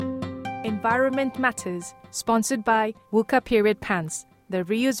Environment Matters, sponsored by Wuka Period Pants, the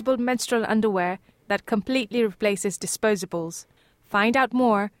reusable menstrual underwear that completely replaces disposables. Find out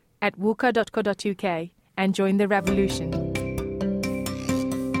more at wuka.co.uk and join the revolution.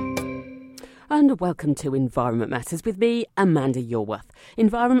 And welcome to Environment Matters with me, Amanda Yorworth.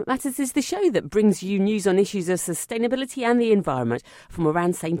 Environment Matters is the show that brings you news on issues of sustainability and the environment from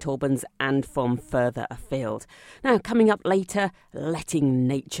around St. Albans and from further afield. Now, coming up later, letting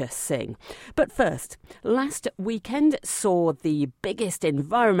nature sing. But first, last weekend saw the biggest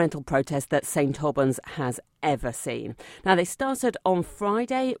environmental protest that St. Albans has ever seen. Now, they started on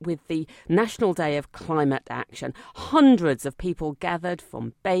Friday with the National Day of Climate Action. Hundreds of people gathered,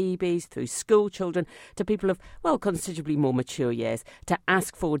 from babies through school children to people of, well, considerably more mature years, to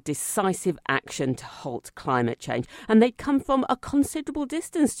ask for decisive action to halt climate change. And they'd come from a considerable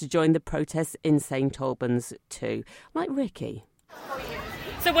distance to join the protests in St. Albans too, like Ricky.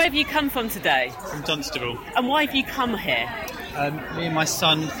 So where have you come from today? From Dunstable. And why have you come here? Me and my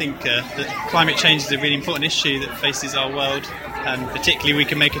son think that climate change is a really important issue that faces our world, and particularly we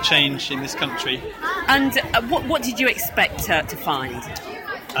can make a change in this country. And what did you expect to find?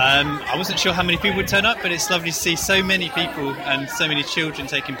 I wasn't sure how many people would turn up, but it's lovely to see so many people and so many children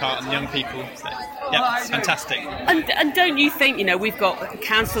taking part and young people. So, yeah, it's fantastic. And don't you think, we've got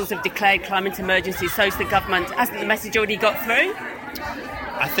councils have declared climate emergency, so's the government. Hasn't the message already got through?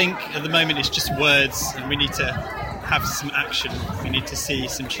 I think at the moment it's just words, and we need to have some action. We need to see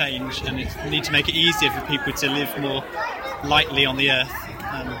some change, and we need to make it easier for people to live more lightly on the earth.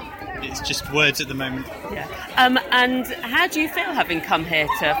 It's just words at the moment. Yeah. And how do you feel having come here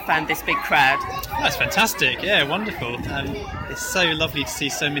to fan this big crowd? That's fantastic. Yeah, wonderful. It's so lovely to see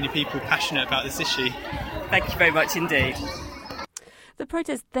so many people passionate about this issue. Thank you very much indeed. The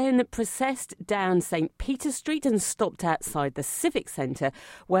protest then processed down St. Peter Street and stopped outside the Civic Centre,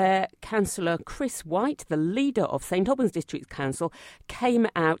 where Councillor Chris White, the leader of St. Albans District Council, came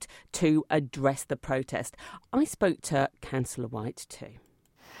out to address the protest. I spoke to Councillor White too.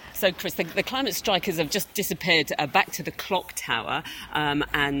 So, Chris, the climate strikers have just disappeared back to the clock tower,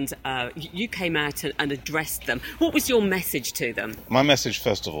 and you came out and addressed them. What was your message to them? My message,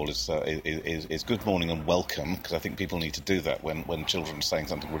 first of all, is good morning and welcome, because I think people need to do that when children are saying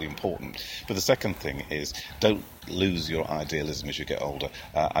something really important. But the second thing is, don't lose your idealism as you get older.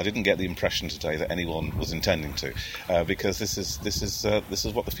 I didn't get the impression today that anyone was intending to, because this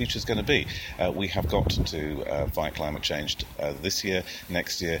is what the future is going to be. We have got to fight climate change this year,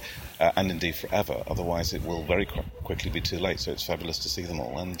 next year, and indeed forever. Otherwise, it will very quickly be too late. So it's fabulous to see them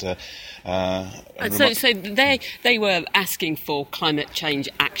all. So they were asking for climate change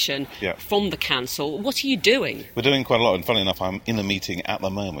action from the council. What are you doing? We're doing quite a lot. And funnily enough, I'm in a meeting at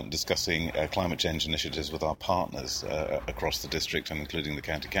the moment discussing climate change initiatives with our partners across the district and including the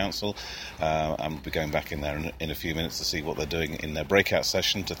county council. I'll be going back in there in a few minutes to see what they're doing in their breakout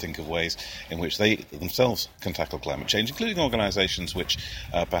session, to think of ways in which they themselves can tackle climate change, including organisations which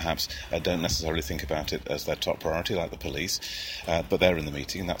perhaps don't necessarily think about it as their top priority, like the police, but they're in the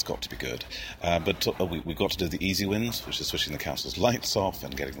meeting, and that's got to be good. But we've got to do the easy wins, which is switching the council's lights off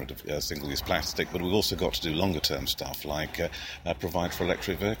and getting rid of single-use plastic, but we've also got to do longer-term stuff, like provide for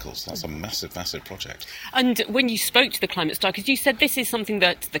electric vehicles. That's a massive, massive project. And when you spoke to the climate strikers, you said this is something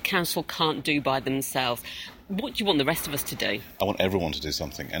that the council can't do by themselves. What do you want the rest of us to do? I want everyone to do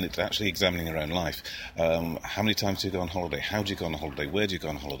something, and it's actually examining your own life. How many times do you go on holiday? How do you go on holiday? Where do you go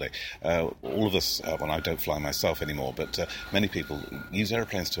on holiday? All of us, I don't fly myself anymore, but many people use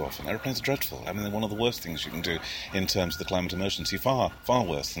aeroplanes too often. Aeroplanes are dreadful. I mean, they're one of the worst things you can do in terms of the climate emergency, far, far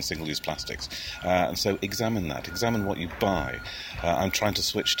worse than single-use plastics. And so examine that. Examine what you buy. I'm trying to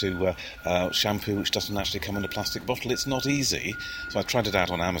switch to shampoo which doesn't actually come in a plastic bottle. It's not easy. So I tried it out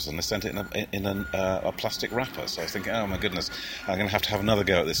on Amazon. They sent it in a plastic wrapper. So I was thinking, oh my goodness, I'm going to have another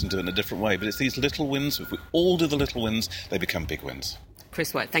go at this and do it in a different way. But it's these little wins. If we all do the little wins, they become big wins.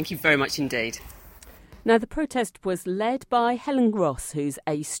 Chris White, thank you very much indeed. Now, the protest was led by Helen Gross, who's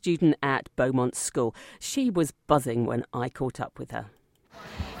a student at Beaumont School. She was buzzing when I caught up with her.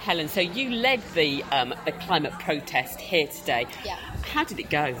 Helen, so you led the climate protest here today. Yeah. How did it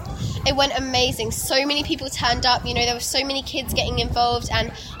go? It went amazing. So many people turned up. There were so many kids getting involved,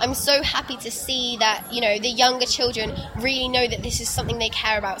 and I'm so happy to see that, the younger children really know that this is something they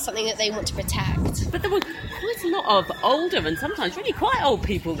care about, something that they want to protect. But there were quite a lot of older and sometimes really quite old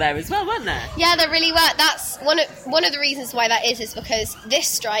people there as well, weren't there? Yeah, there really were. That's one of the reasons why that is because this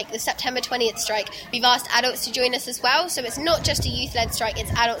strike, the September 20th strike, we've asked adults to join us as well. So it's not just a youth-led strike,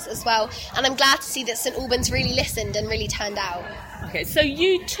 it's adults as well. And I'm glad to see that St Albans really listened and really turned out. Okay, so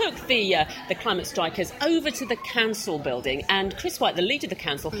you took the climate strikers over to the council building, and Chris White, the leader of the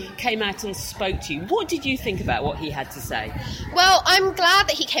council, came out and spoke to you. What did you think about what he had to say? Well, I'm glad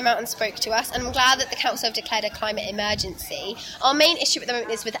that he came out and spoke to us, and I'm glad that the council have declared a climate emergency. Our main issue at the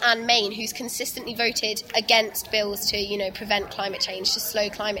moment is with Anne Main, who's consistently voted against bills to, prevent climate change, to slow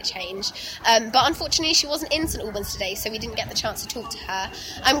climate change. But unfortunately, she wasn't in St. Albans today, so we didn't get the chance to talk to her.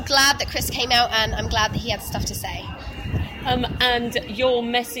 I'm glad that Chris came out, and I'm glad that he had stuff to say. And your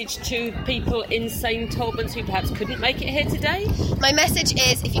message to people in St. Albans who perhaps couldn't make it here today? My message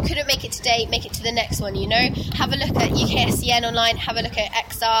is, if you couldn't make it today, make it to the next one, Have a look at UKSCN online, have a look at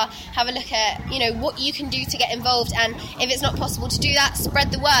XR, have a look at, what you can do to get involved. And if it's not possible to do that,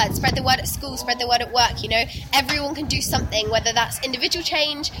 spread the word. Spread the word at school, spread the word at work, Everyone can do something, whether that's individual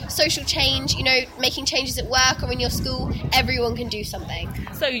change, social change, making changes at work or in your school. Everyone can do something.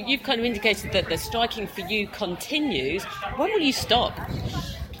 So you've kind of indicated that the striking for you continues. When will you stop?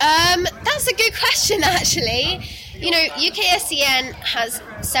 That's a good question, actually. UKSCN has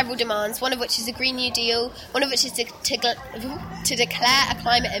several demands, one of which is a Green New Deal, one of which is to declare a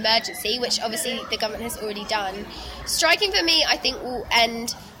climate emergency, which obviously the government has already done. Striking for me, I think, will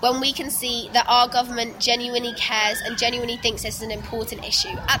end when we can see that our government genuinely cares and genuinely thinks this is an important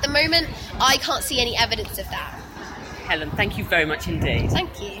issue. At the moment, I can't see any evidence of that. Helen, thank you very much indeed.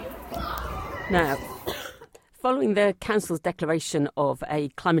 Thank you. Now, following the council's declaration of a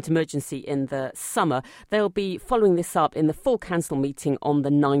climate emergency in the summer, they'll be following this up in the full council meeting on the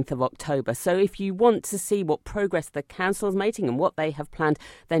 9th of October. So if you want to see what progress the council's making and what they have planned,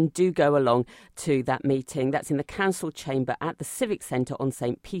 then do go along to that meeting. That's in the council chamber at the Civic Centre on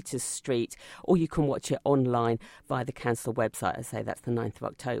St. Peter's Street, or you can watch it online via the council website. I say that's the 9th of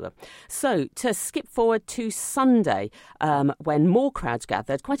October. So to skip forward to Sunday, when more crowds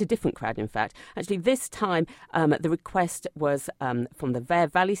gathered, quite a different crowd in fact. Actually, this time the request was from the Vere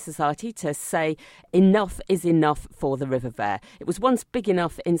Valley Society to say enough is enough for the River Vere. It was once big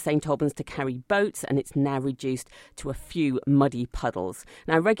enough in St. Albans to carry boats, and it's now reduced to a few muddy puddles.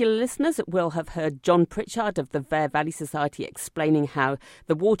 Now, regular listeners will have heard John Pritchard of the Vere Valley Society explaining how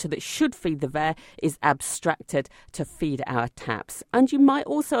the water that should feed the Vere is abstracted to feed our taps. And you might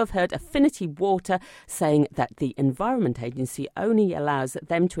also have heard Affinity Water saying that the Environment Agency only allows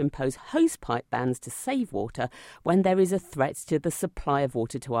them to impose hosepipe bans to save water when there is a threat to the supply of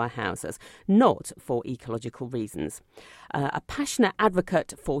water to our houses, not for ecological reasons. A passionate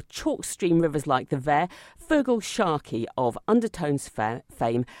advocate for chalk stream rivers like the Vere, Fergal Sharkey of Undertones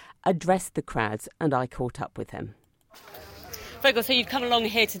fame, addressed the crowds, and I caught up with him. Fergal, so you've come along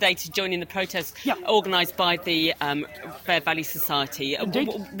here today to join in the protest organised by the Vere Valley Society.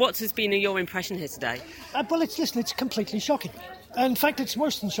 What has been your impression here today? Well, it's completely shocking. In fact, it's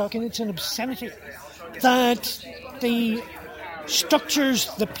worse than shocking. It's an obscenity that the structures,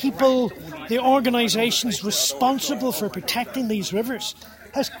 the people, the organisations responsible for protecting these rivers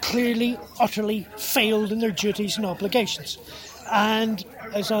has clearly, utterly failed in their duties and obligations. And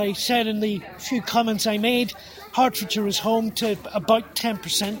as I said in the few comments I made, Hertfordshire is home to about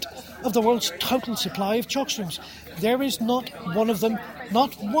 10% of the world's total supply of chalk streams. There is not one of them,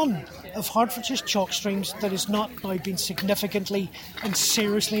 not one of Hertfordshire's chalk streams that has not now been significantly and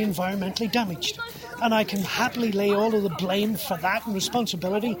seriously environmentally damaged. And I can happily lay all of the blame for that and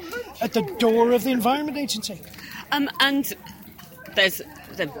responsibility at the door of the Environment Agency. And there's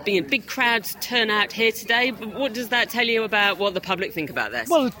been a big crowds turn out here today. What does that tell you about what the public think about this?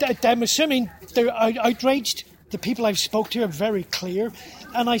 Well, I'm assuming they're outraged. The people I've spoke to are very clear.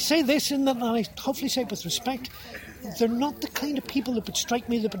 And I say this in that, and I hopefully say it with respect, they're not the kind of people that would strike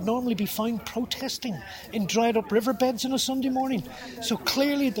me that would normally be found protesting in dried up riverbeds on a Sunday morning. So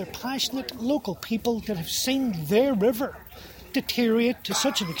clearly they're passionate local people that have seen their river deteriorate to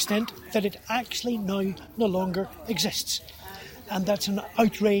such an extent that it actually now no longer exists. And that's an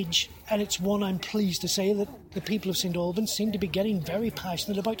outrage, and it's one I'm pleased to say that the people of St. Albans seem to be getting very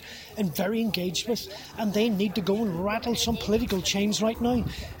passionate about and very engaged with, and they need to go and rattle some political chains right now,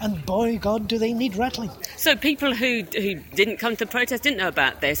 and by God do they need rattling. So people who didn't come to protest, didn't know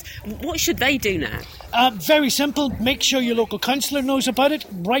about this, what should they do now? Very simple. Make sure your local councillor knows about it.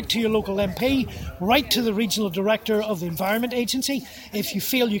 Write to your local MP. Write to the regional director of the Environment Agency. If you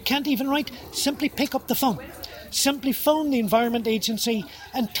feel you can't even write, simply pick up the phone. Simply phone the Environment Agency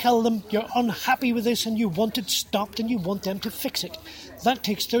and tell them you're unhappy with this and you want it stopped and you want them to fix it. That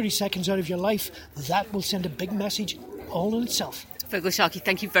takes 30 seconds out of your life. That will send a big message all in itself. Fergal Sharkey,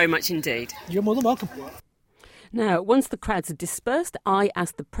 thank you very much indeed. You're more than welcome. Now, once the crowds had dispersed, I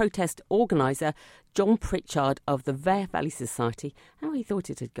asked the protest organiser, John Pritchard of the Vere Valley Society, how he thought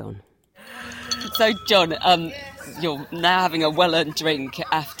it had gone. So, John, you're now having a well-earned drink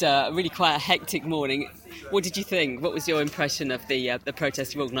after really quite a hectic morning. What did you think? What was your impression of the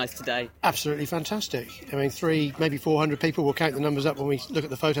protest you organised today? Absolutely fantastic. I mean, 300, maybe 400 people. We'll count the numbers up when we look at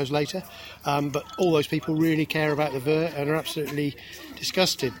the photos later. But all those people really care about the Ver and are absolutely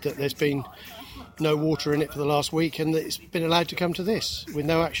disgusted that there's been no water in it for the last week and that it's been allowed to come to this with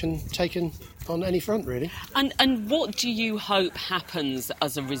no action taken on any front, really. And what do you hope happens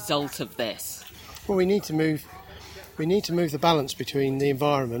as a result of this? Well, we need to move the balance between the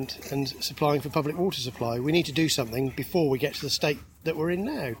environment and supplying for public water supply. We need to do something before we get to the state that we're in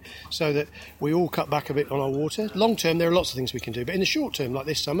now, so that we all cut back a bit on our water. Long term, there are lots of things we can do, but in the short term, like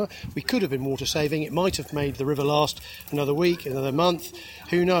this summer, we could have been water saving. It might have made the river last another week, another month.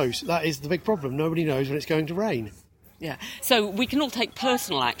 Who knows? That is the big problem. Nobody knows when it's going to rain. Yeah. So we can all take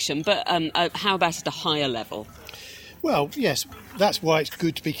personal action, but how about at a higher level? Well, yes, that's why it's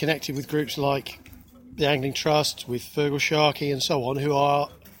good to be connected with groups like the Angling Trust, with Fergal Sharkey and so on, who are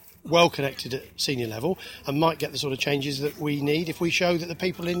well connected at senior level and might get the sort of changes that we need if we show that the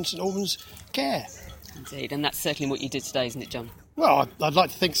people in St.Albans care. Indeed, and that's certainly what you did today, isn't it, John? Well, I'd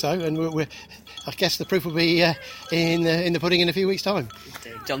like to think so, and I guess the proof will be in the pudding in a few weeks' time.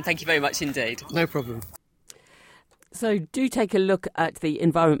 Indeed. John, thank you very much indeed. No problem. So do take a look at the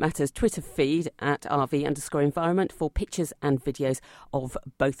Environment Matters Twitter feed at RV_environment for pictures and videos of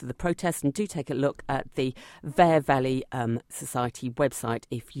both of the protests, and do take a look at the Ver Valley Society website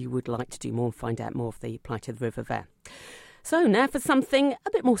if you would like to do more and find out more of the plight of the River Ver. So now for something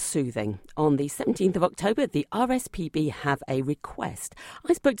a bit more soothing. On the 17th of October, the RSPB have a request.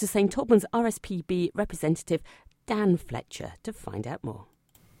 I spoke to St.Albans RSPB representative Dan Fletcher to find out more.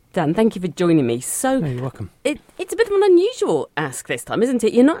 Dan, thank you for joining me. So, you're welcome. It's a bit of an unusual ask this time, isn't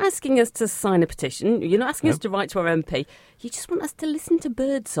it? You're not asking us to sign a petition. You're not asking us to write to our MP. You just want us to listen to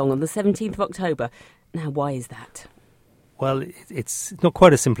birdsong on the 17th of October. Now, why is that? Well, it's not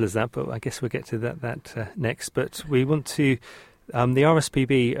quite as simple as that, but I guess we'll get to that next. But we want to, the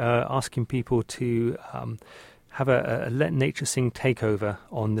RSPB asking people to have a Let Nature Sing takeover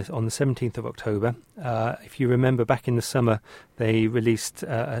on the 17th of October. If you remember, back in the summer, they released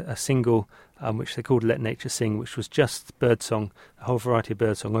a single which they called Let Nature Sing, which was just birdsong, a whole variety of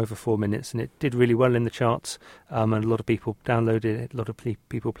birdsong, over 4 minutes, and it did really well in the charts, and a lot of people downloaded it, a lot of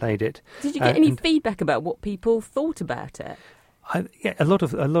people played it. Did you get any feedback about what people thought about it? A lot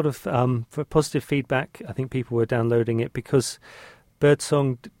of positive feedback. I think people were downloading it because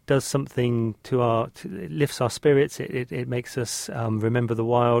birdsong does something it lifts our spirits. It makes us remember the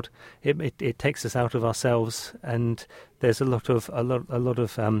wild. It takes us out of ourselves, and there's a lot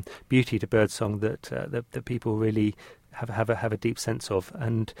of beauty to birdsong that people really have a deep sense of.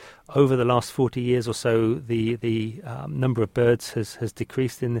 And over the last 40 years or so, the number of birds has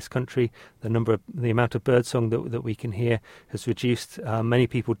decreased in this country. The amount of birdsong that we can hear has reduced. Many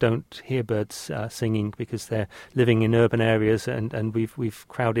people don't hear birds singing because they're living in urban areas, and we've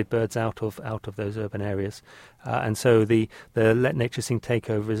crowded birds out of those urban areas. And so the Let Nature Sing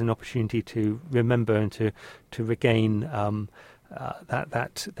takeover is an opportunity to remember and to regain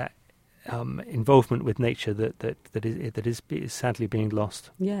that involvement with nature that is sadly being lost.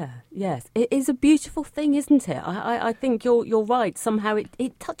 Yes, it is a beautiful thing, isn't it? I think you're right. Somehow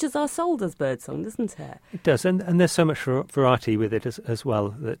it touches our soul, does birdsong, doesn't it? It does, and there's so much variety with it as well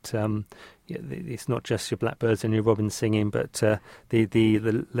that it's not just your blackbirds and your robins singing, but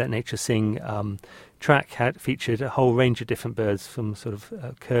the Let Nature Sing track had featured a whole range of different birds, from sort of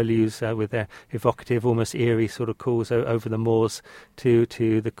curlews with their evocative, almost eerie sort of calls over the moors, to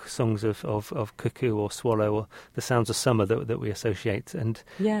the songs of cuckoo or swallow, or the sounds of summer that we associate. And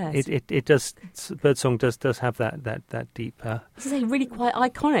yes, it does. Birdsong does have that deep. This is really quite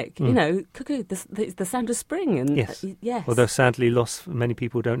iconic. You know, cuckoo, the sound of spring. And yes. Although sadly, many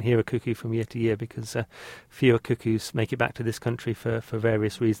people don't hear a cuckoo from year to year because fewer cuckoos make it back to this country for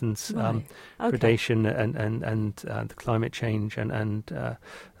various reasons. Right. Predation and the climate change and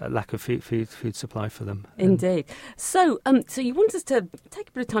lack of food supply for them. Indeed. So you want us to take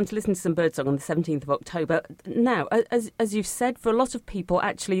a bit of time to listen to some birdsong on the 17th of October. Now, as you've said, for a lot of people,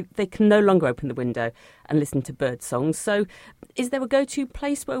 actually, they can no longer open the window and listen to birdsong. So is there a go-to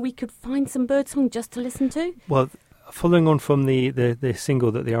place where we could find some birdsong just to listen to? Well, following on from the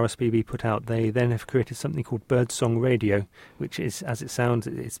single that the RSPB put out, they then have created something called Birdsong Radio, which is, as it sounds,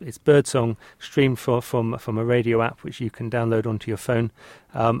 it's birdsong streamed from a radio app which you can download onto your phone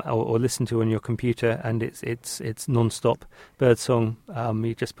or listen to on your computer, and it's non-stop birdsong.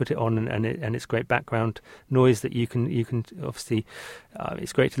 You just put it on, and it's great background noise that you can obviously.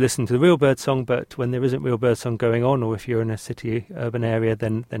 It's great to listen to the real birdsong, but when there isn't real birdsong going on, or if you're in a city urban area,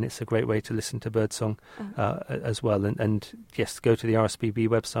 then it's a great way to listen to birdsong as well. And yes, go to the RSPB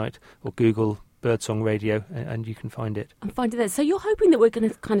website or Google Birdsong Radio, and you can find it. And find it there. So you're hoping that we're going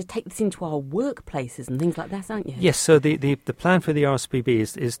to kind of take this into our workplaces and things like that, aren't you? Yes, so the plan for the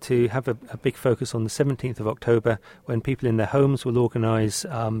RSPB is to have a big focus on the 17th of October, when people in their homes will organise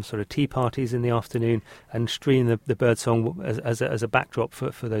sort of tea parties in the afternoon and stream the birdsong as a backdrop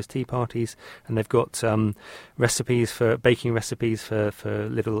for those tea parties. And they've got baking recipes for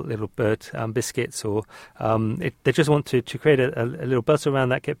little bird biscuits, or they just want to create a little buzz around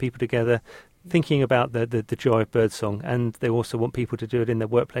that, get people together, thinking about the joy of birdsong. And they also want people to do it in their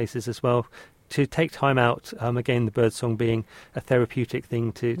workplaces as well, to take time out, again, the birdsong being a therapeutic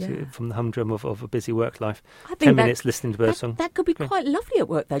thing from the humdrum of a busy work life. 10 minutes listening to birdsong. That could be quite lovely at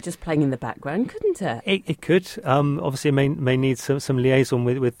work, though, just playing in the background, couldn't it? It could. Obviously, it may need some liaison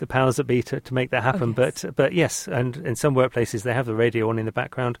with the powers that be to make that happen. Oh, yes. But yes, and in some workplaces they have the radio on in the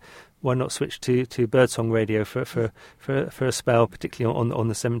background. Why not switch to birdsong radio for a spell, particularly on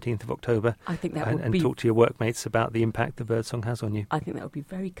the 17th of October? I think that and talk to your workmates about the impact the birdsong has on you. I think that would be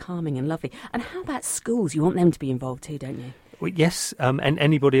very calming and lovely. And how about schools? You want them to be involved too, don't you? Well, yes, and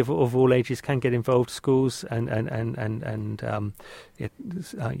anybody of all ages can get involved. Schools and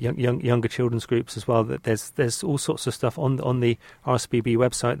younger children's groups as well. That there's all sorts of stuff on the RSPB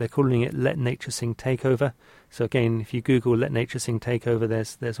website. They're calling it Let Nature Sing Takeover. So again, if you Google Let Nature Sing Takeover,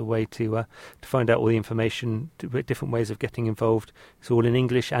 there's a way to find out all the information, different ways of getting involved. It's all in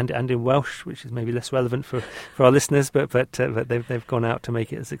English and in Welsh, which is maybe less relevant for our listeners, but they've gone out to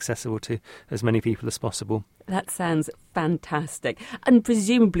make it as accessible to as many people as possible. That sounds fantastic. And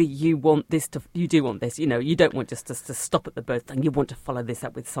presumably you do want this, you don't want just to stop at the birdsong. You want to follow this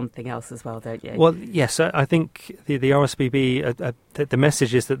up with something else as well, don't you? Well, yes, I think the RSPB, the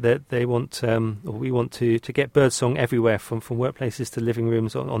message is that they want, or we want to get birdsong everywhere, from workplaces to living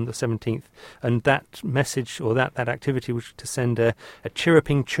rooms on the 17th. And that message, or that activity, was to send a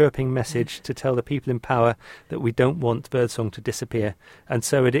chirping message to tell the people in power that we don't want birdsong to disappear. And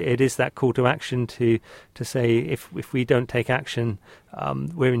so it is that call to action to say, if we don't take action,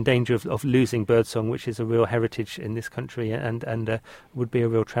 we're in danger of losing birdsong, which is a real heritage in this country, and would be a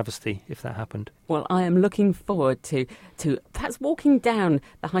real travesty if that happened. Well, I am looking forward to perhaps walking down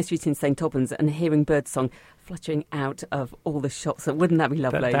the high street in St.Albans and hearing birdsong fluttering out of all the shops. Wouldn't that be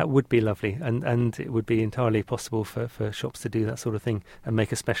lovely? That would be lovely, and it would be entirely possible for shops to do that sort of thing and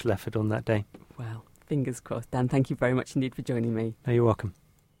make a special effort on that day. Well, fingers crossed. Dan, thank you very much indeed for joining me. No, you're welcome.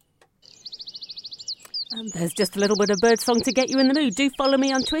 And there's just a little bit of birdsong to get you in the mood. Do follow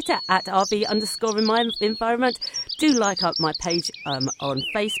me on Twitter at @RV_environment. Do like up my page on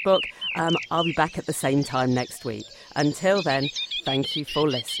Facebook. I'll be back at the same time next week. Until then, thank you for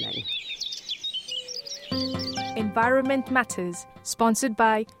listening. Environment Matters, sponsored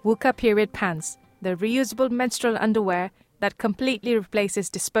by Wuka Period Pants, the reusable menstrual underwear that completely replaces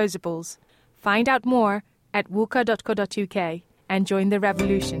disposables. Find out more at wuka.co.uk and join the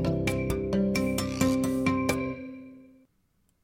revolution.